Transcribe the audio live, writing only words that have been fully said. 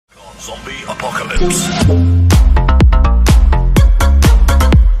Zombie apocalypse.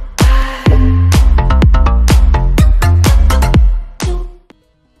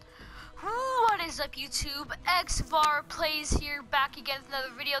 What is up, YouTube? XVAR Plays here, back again with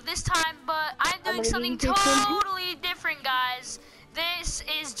another video this time, but I'm doing something totally different, guys. This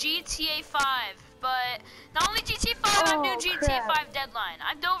is GTA 5, but not only GTA 5, I'm doing GTA 5 Deadline.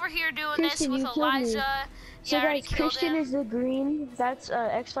 I'm over here doing Christian, this with Elijah. So guys, Christian is the green. That's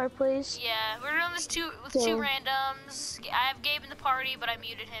XVAR Plays. Yeah, we're doing this two randoms. I have Gabe in the party, but I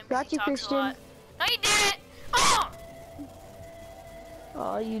muted him because he talks a lot. No, you did it! Oh!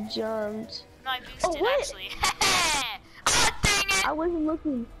 Oh, you jumped. No, I boosted actually. Oh, dang it! I wasn't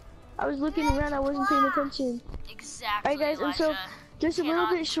looking. I was looking around. I wasn't paying attention. Exactly. Alright, guys, and so just a little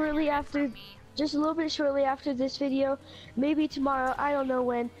bit shortly after this video, maybe tomorrow, I don't know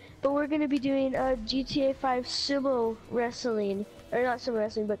when, but we're gonna be doing a GTA 5 sumo wrestling, or not sumo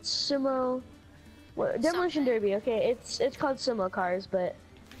wrestling, but sumo demolition derby. Okay, it's called sumo cars, but.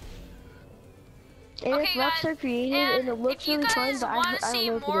 And it's Rockstar created, and it looks really fun, but I don't know if it is. If you guys want to see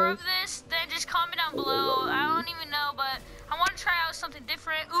more of this, then just comment down below. I don't even know, but I want to try out something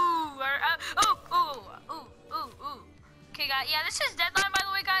different. Okay, guys, yeah, this is Deadline, by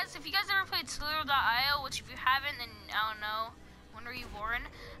the way, guys. If you guys ever played Sooo, which if you haven't, then I don't know. When are you born?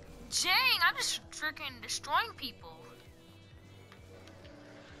 Dang, I'm just freaking destroying people.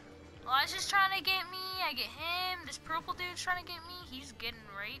 Elijah's trying to get me. I get him. This purple dude's trying to get me. He's getting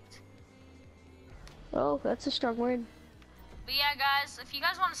raped. Oh, that's a strong word. But yeah, guys, if you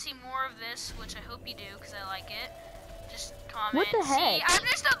guys want to see more of this, which I hope you do, because I like it, just comment. What the heck? See, I'm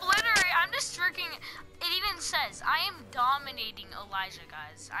just obliterating. I'm just freaking. It even says, I am dominating Elijah,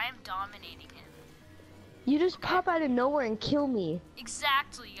 guys. I am dominating him. You just pop out of nowhere and kill me.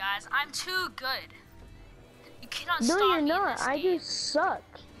 Exactly, guys. I'm too good. You cannot stop me. No, you're in not. this I game. just suck.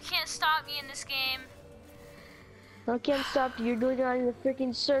 You can't stop me in this game. I can't stop you. You're doing it in a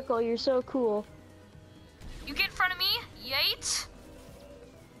freaking circle. You're so cool. You get in front of me, Yate.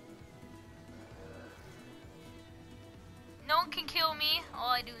 No one can kill me.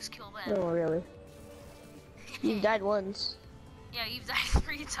 All I do is kill them. No, really. You've died once. Yeah, you've died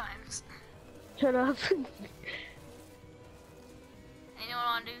 3 times. Shut up. Anyone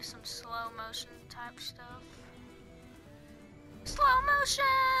want to do some slow motion type stuff? Slow motion!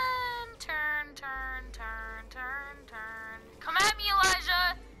 Turn, turn, turn, turn, turn. Come at me,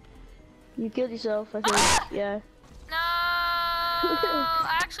 Elijah! You killed yourself, I think. Yeah. No,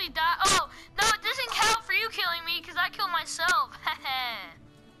 I actually died. Oh, no, it doesn't count for you killing me because I killed myself.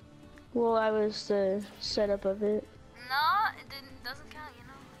 Well, I was the setup of it. No, it doesn't count, you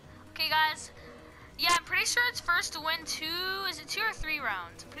know. Okay, guys. Yeah, I'm pretty sure it's first to win 2. Is it 2 or 3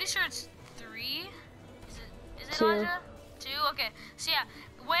 rounds? I'm pretty sure it's 3. Is it 2. Elijah? 2? Okay. So yeah,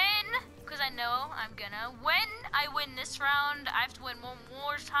 because I know I'm gonna, when I win this round, I have to win one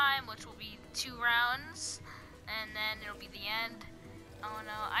more time, which will be 2 rounds, and then it'll be the end. Oh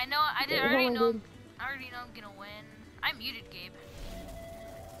no, I already know I'm gonna win. I muted Gabe.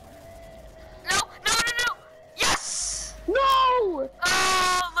 No! Yes! No! Oh,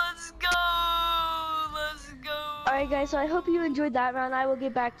 let's go! Let's go! Alright guys, so I hope you enjoyed that round. I will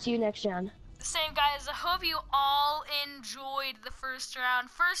get back to you next round. Same, guys. I hope you all enjoyed the first round.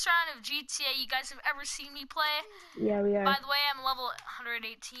 First round of GTA you guys have ever seen me play. Yeah, we are. By the way, I'm level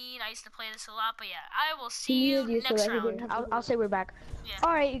 118. I used to play this a lot, but yeah, I will see you next round. I'll say we're back. Yeah.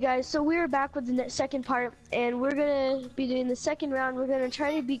 Alright, you guys, so we're back with the second part, and we're going to be doing the second round. We're going to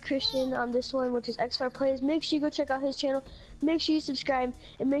try to beat Christian on this one, which is XVAR Plays. Make sure you go check out his channel. Make sure you subscribe,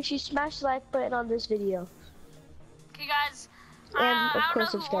 and make sure you smash the like button on this video. Okay, guys. And of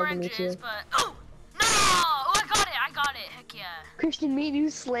course subscribe to me too. But oh no! Oh, I got it. Heck yeah. Christian, me and you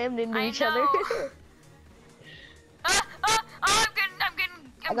slammed into each other. I'm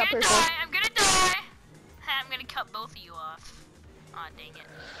gonna die. I'm gonna cut both of you off. Aw, dang it.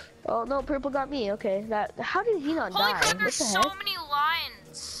 Oh no, purple got me. Okay, how did he not die? Holy crap, there's so many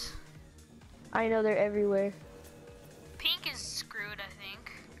lions. I know, they're everywhere. Pink is screwed, I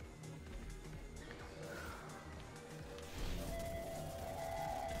think.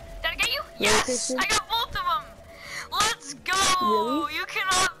 Did I get you? Yes! I got both of them! Let's go! Really? You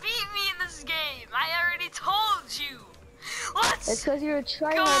cannot beat me in this game! I already told you! It's because you're a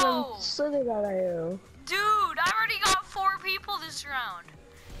tryhard on Slither.io. Dude, I already got 4 people this round.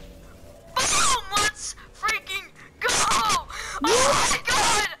 Boom! Let's freaking go! Oh my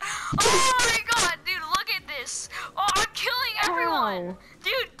god! Oh my god! Dude, look at this! Oh, I'm killing everyone!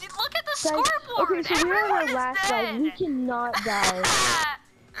 Dude, look at the scoreboard! Okay, so we're on our last life. We cannot die.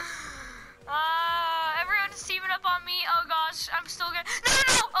 Everyone's teaming up on me. Oh gosh, I'm still good. No!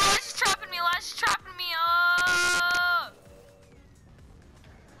 Oh,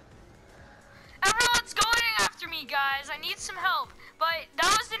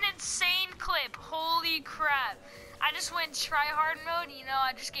 I just went try hard mode, you know,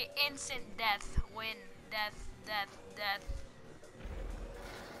 I just get instant death. Win. Death, death, death.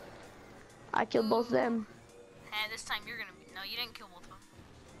 I killed both of them. And this time you're gonna be, no, you didn't kill both of them.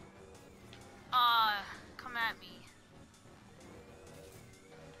 Come at me.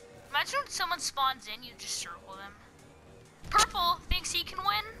 Imagine when someone spawns in, you just circle them. Purple thinks he can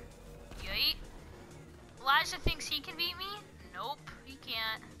win. Yay. Elijah thinks he can beat me. Nope, he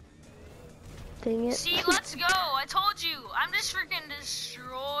can't. Dang it. See, let's go. I told you. I'm just freaking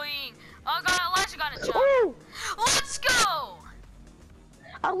destroying. Oh god, Elijah got a jump. Ooh! Let's go.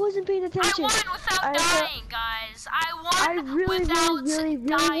 I wasn't paying attention. I won without dying, guys. I won really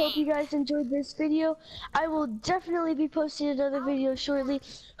hope you guys enjoyed this video. I will definitely be posting another video shortly.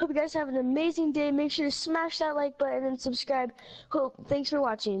 Hope you guys have an amazing day. Make sure to smash that like button and subscribe. Thanks for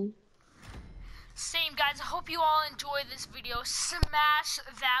watching. Same, guys. I hope you all enjoyed this video. Smash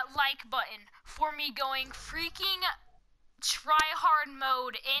that like button for me going freaking try-hard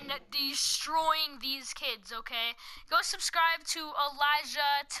mode in destroying these kids, okay? Go subscribe to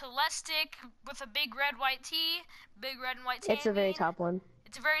Elijah Telestic with a big red white T. Big red and white T. It's a very top one.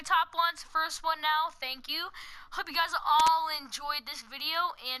 It's a very top one. It's the first one now. Thank you. Hope you guys all enjoyed this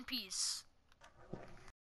video, and peace.